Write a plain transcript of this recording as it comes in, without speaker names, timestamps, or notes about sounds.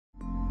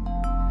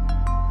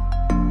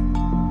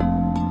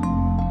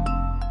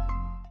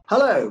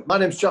Hello, my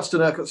name's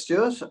Justin Urquhart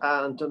Stewart,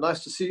 and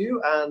nice to see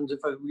you. And if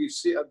you've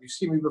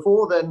seen me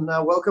before, then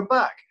welcome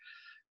back.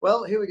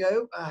 Well, here we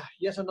go.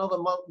 Yet another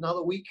month,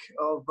 another week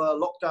of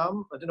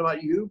lockdown. I don't know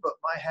about you, but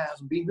my hair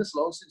hasn't been this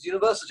long since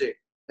university.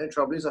 The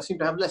trouble is, I seem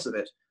to have less of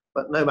it,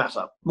 but no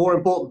matter. More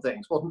important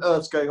things. What on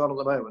earth's going on at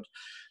the moment?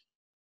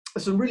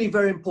 There's some really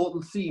very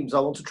important themes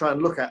I want to try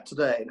and look at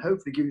today, and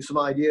hopefully give you some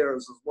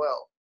ideas as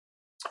well.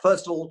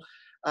 First of all,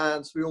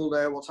 as we all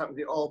know, what's happening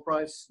with the oil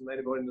price, and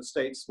anybody in the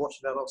States watching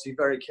that obviously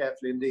very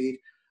carefully indeed.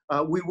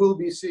 We will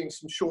be seeing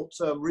some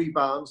short-term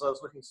rebounds. I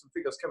was looking at some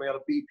figures coming out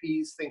of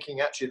BP's thinking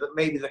actually that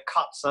maybe the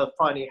cuts are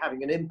finally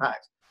having an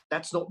impact.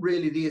 That's not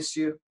really the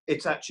issue.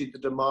 It's actually the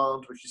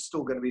demand, which is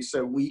still going to be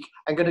so weak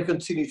and going to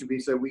continue to be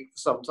so weak for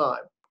some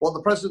time. What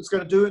the president's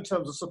going to do in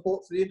terms of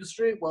support for the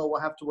industry, well, we'll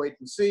have to wait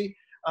and see.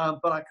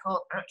 But I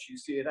can't actually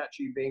see it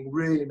actually being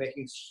really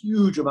making a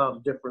huge amount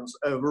of difference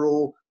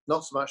overall,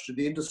 not so much to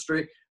the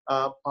industry,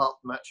 apart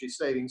from actually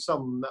saving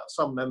some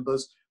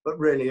members, but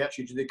really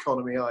actually to the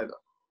economy either.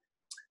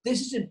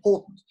 This is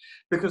important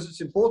because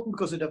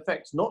it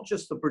affects not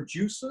just the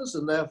producers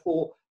and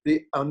therefore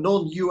the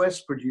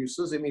non-US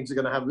producers. It means they're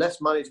going to have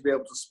less money to be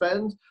able to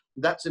spend.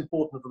 That's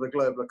important for the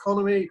global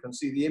economy. You can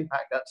see the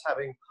impact that's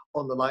having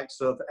on the likes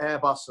of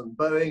Airbus and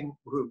Boeing,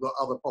 who've got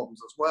other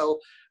problems as well,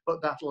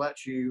 but that'll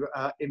actually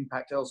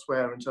impact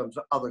elsewhere in terms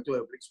of other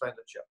global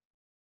expenditure.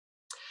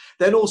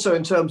 Then also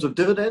in terms of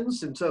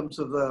dividends, in terms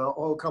of the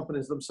oil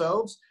companies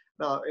themselves,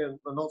 now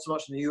not so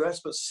much in the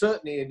US, but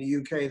certainly in the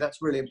UK,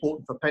 that's really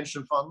important for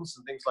pension funds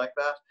and things like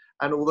that.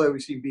 And although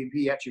we've seen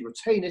BP actually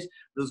retain it,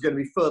 there's going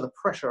to be further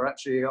pressure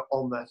actually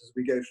on that as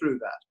we go through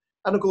that.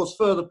 And of course,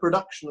 further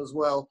production as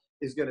well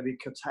is going to be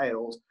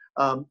curtailed.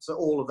 So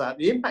all of that,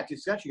 the impact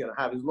it's actually going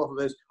to have is a lot of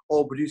those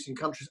oil producing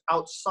countries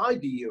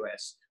outside the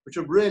US, which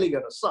are really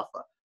going to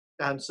suffer.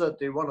 And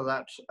certainly one of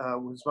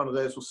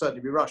those will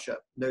certainly be Russia.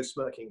 No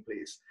smirking,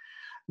 please.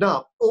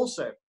 Now,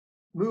 also,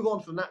 move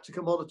on from that to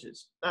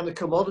commodities. And the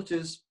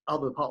commodities,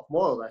 other apart from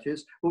oil that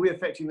is, will be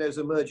affecting those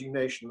emerging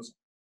nations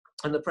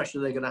and the pressure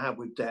they're going to have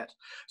with debt.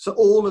 So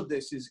all of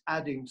this is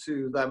adding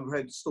to the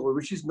red story,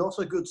 which is not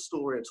a good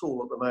story at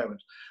all at the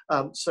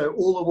moment. So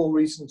all the more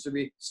reason to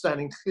be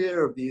standing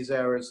clear of these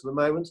areas for the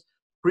moment.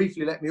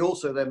 Briefly, let me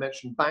also then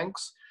mention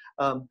banks,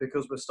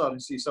 because we're starting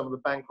to see some of the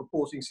bank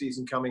reporting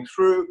season coming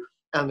through.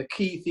 And the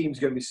key themes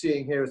you're going to be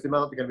seeing here is the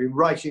amount they're going to be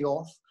writing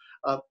off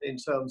in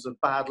terms of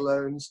bad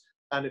loans.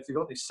 And if you've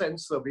got any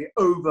sense, there'll be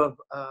over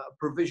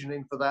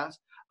provisioning for that,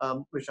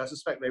 which I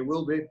suspect they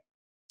will be.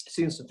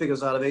 Seen some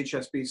figures out of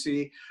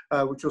HSBC,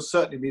 which will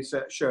certainly be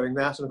showing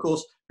that. And of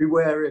course, be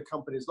wary of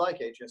companies like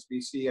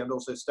HSBC and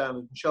also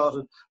Standard &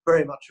 Chartered,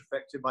 very much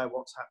affected by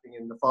what's happening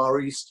in the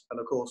Far East.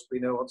 And of course, we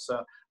know what's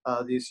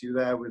the issue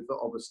there with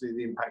obviously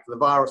the impact of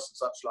the virus and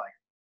such like.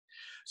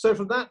 So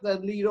from that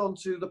then lead on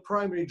to the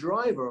primary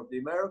driver of the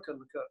American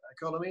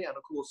economy, and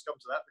of course come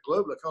to that, the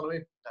global economy,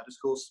 that is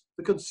of course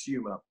the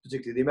consumer,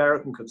 particularly the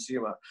American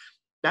consumer.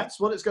 That's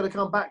what it's going to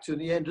come back to in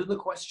the end, and the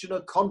question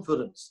of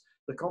confidence.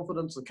 The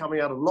confidence of coming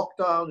out of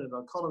lockdown and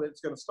an economy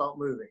that's going to start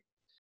moving.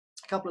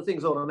 A couple of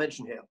things I want to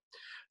mention here.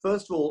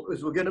 First of all,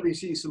 is we're going to be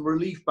seeing some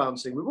relief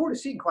bouncing. We've already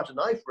seen quite a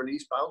nice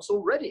relief bounce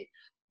already.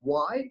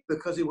 Why?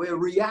 Because we're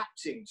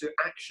reacting to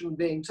action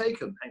being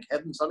taken. Thank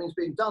heaven something's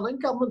being done,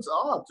 and governments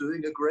are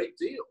doing a great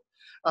deal.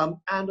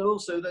 And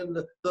also then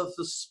the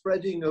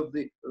spreading of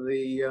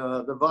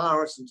the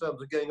virus in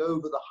terms of going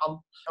over the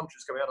hump,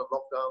 countries coming out of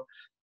lockdown,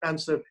 and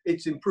so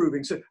it's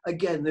improving. So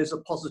again, there's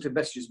a positive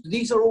messages.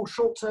 These are all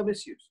short-term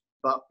issues,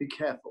 but be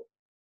careful.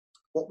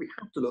 What we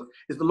have to look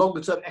is the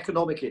longer-term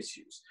economic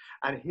issues.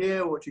 And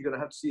here, what you're going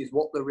to have to see is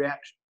what the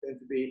reaction is going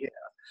to be here.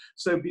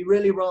 So be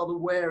really rather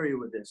wary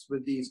with this,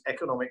 with these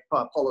economic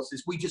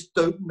policies. We just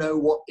don't know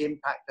what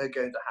impact they're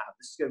going to have.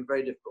 This is going to be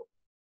very difficult.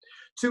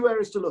 Two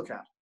areas to look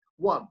at.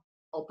 One,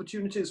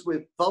 opportunities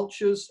with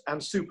vultures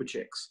and super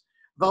chicks.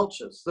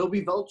 Vultures. There'll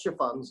be vulture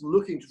funds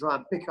looking to try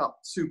and pick up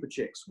super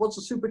chicks. What's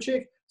a super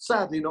chick?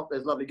 Sadly, not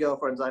those lovely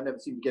girlfriends I never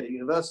seem to get at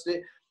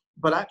university.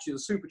 But actually, the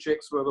super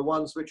chicks were the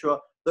ones which are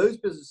those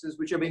businesses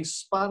which are being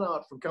spun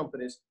out from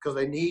companies because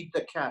they need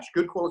the cash,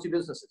 good quality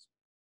businesses.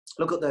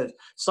 Look at those.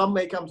 Some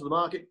may come to the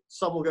market,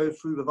 some will go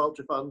through the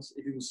vulture funds.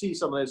 If you can see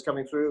some of those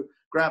coming through,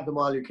 grab them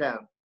while you can.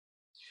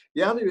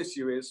 The other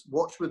issue is,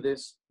 watch with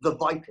this, the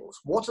vitals.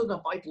 What are the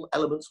vital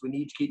elements we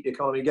need to keep the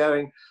economy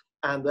going,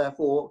 and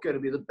therefore going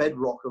to be the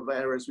bedrock of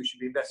areas we should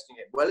be investing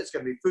in? Well, it's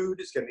going to be food,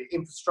 it's going to be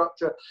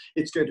infrastructure,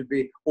 it's going to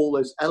be all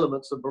those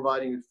elements of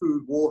providing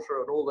food,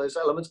 water, and all those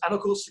elements, and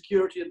of course,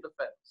 security and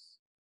defense.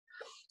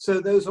 So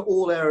those are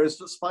all areas,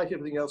 despite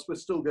everything else, we're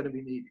still going to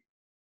be needing.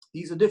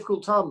 These are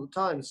difficult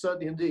times,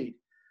 certainly indeed.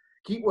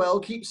 Keep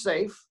well, keep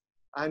safe,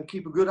 and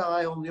keep a good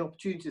eye on the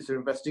opportunities for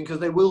investing, because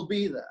they will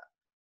be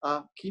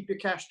there. Keep your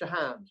cash to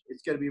hand.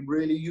 It's going to be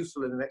really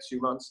useful in the next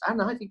few months,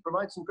 and I think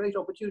provide some great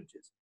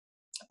opportunities.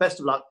 Best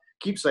of luck,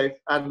 keep safe,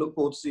 and look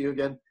forward to seeing you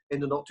again in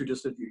the not too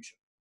distant future.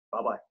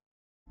 Bye-bye.